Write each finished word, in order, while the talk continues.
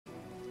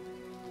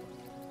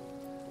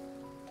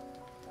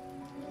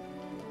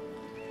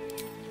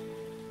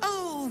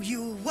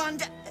you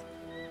wonder...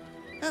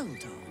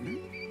 Hold on.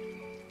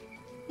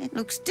 It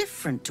looks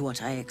different to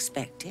what I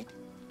expected.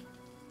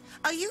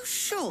 Are you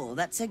sure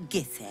that's a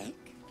Gith egg?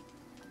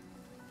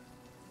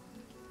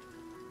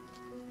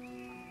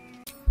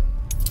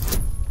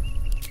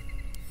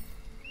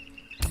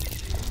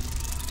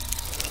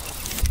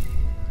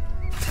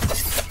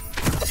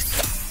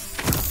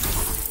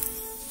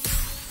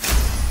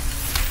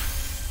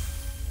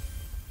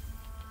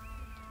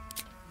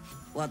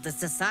 What the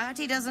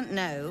Society doesn't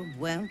know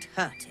won't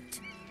hurt it,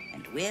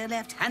 and we're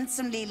left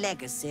handsomely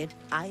legacied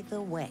either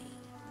way.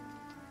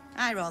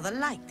 I rather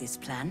like this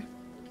plan.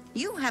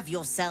 You have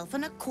yourself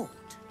an accord.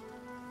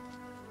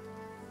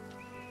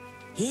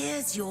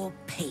 Here's your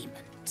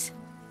payment.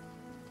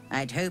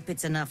 I'd hope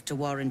it's enough to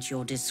warrant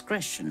your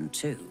discretion,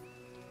 too.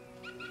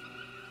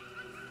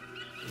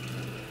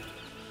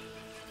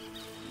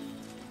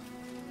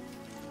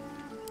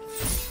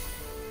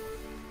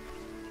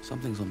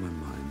 Something's on my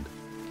mind.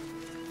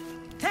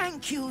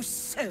 Thank you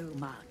so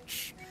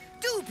much.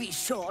 Do be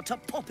sure to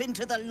pop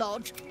into the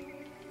lodge.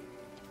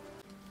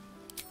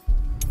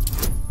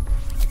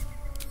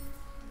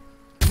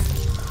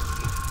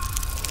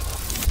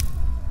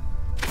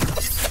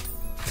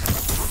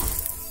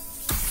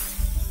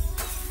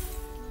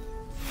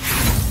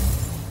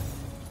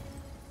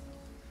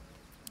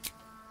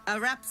 A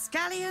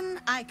rapscallion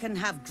I can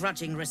have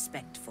grudging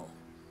respect for.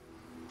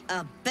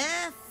 A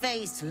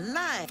barefaced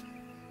lie.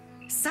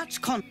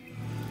 Such con...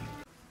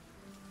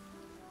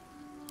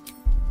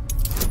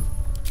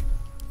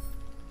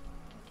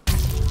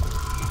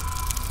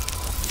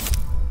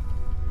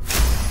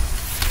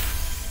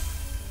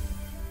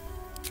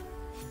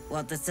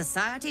 What the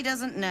Society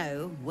doesn't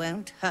know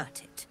won't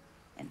hurt it,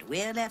 and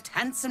we're left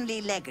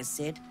handsomely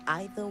legacied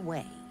either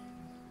way.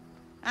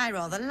 I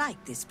rather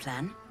like this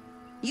plan.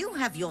 You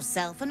have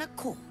yourself an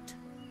accord.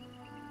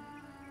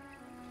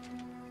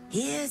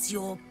 Here's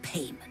your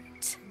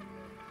payment.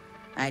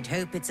 I'd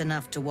hope it's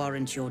enough to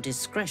warrant your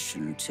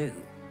discretion, too.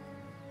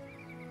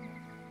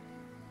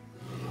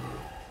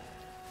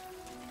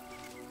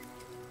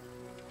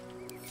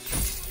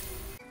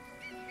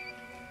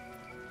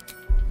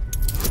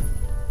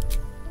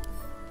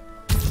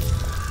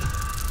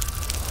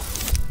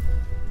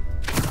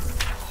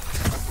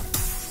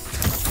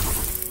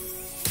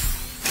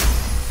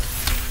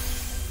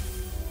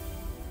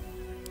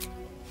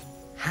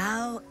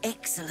 How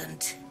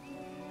excellent.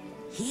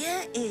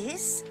 Here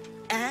is,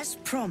 as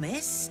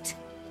promised,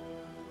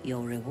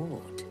 your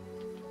reward.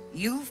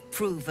 You've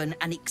proven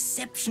an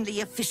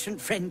exceptionally efficient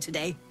friend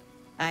today.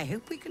 I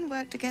hope we can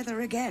work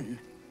together again.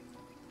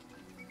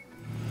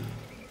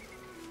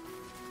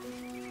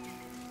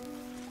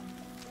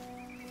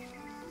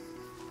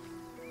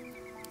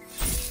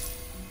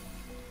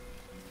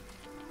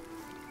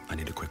 I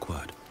need a quick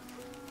word.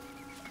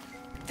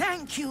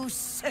 Thank you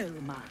so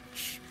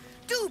much.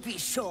 Do be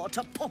sure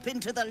to pop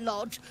into the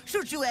lodge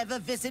should you ever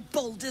visit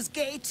Baldur's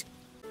Gate.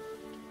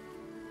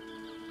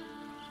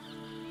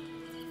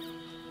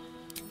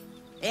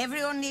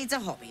 Everyone needs a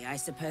hobby, I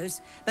suppose.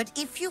 But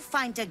if you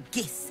find a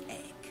Gith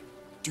egg,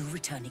 do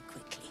return it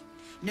quickly.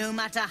 No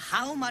matter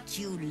how much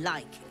you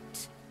like it.